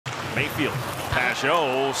Mayfield.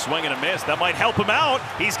 Pageau, swing and a miss. That might help him out.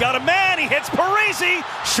 He's got a man. He hits Parise.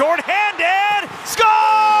 Short-handed. Scores!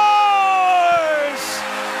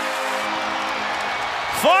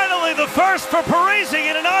 Finally, the first for Parise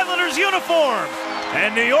in an Islanders uniform.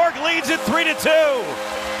 And New York leads it 3-2.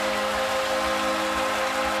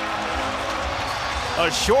 A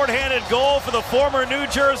short-handed goal for the former New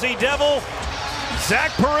Jersey Devil, Zach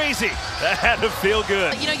Parise. That had to feel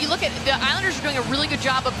good. You know, you look at the Islanders are doing a really good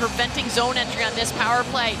job of preventing zone entry on this power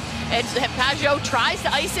play. And Pageau tries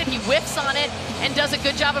to ice it, he whiffs on it, and does a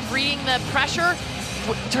good job of reading the pressure,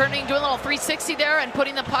 doing a little 360 there and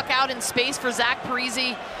putting the puck out in space for Zach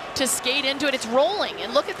Parise to skate into it. It's rolling,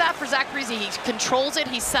 and look at that for Zach Parise. He controls it,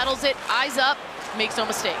 he settles it, eyes up, makes no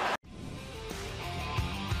mistake.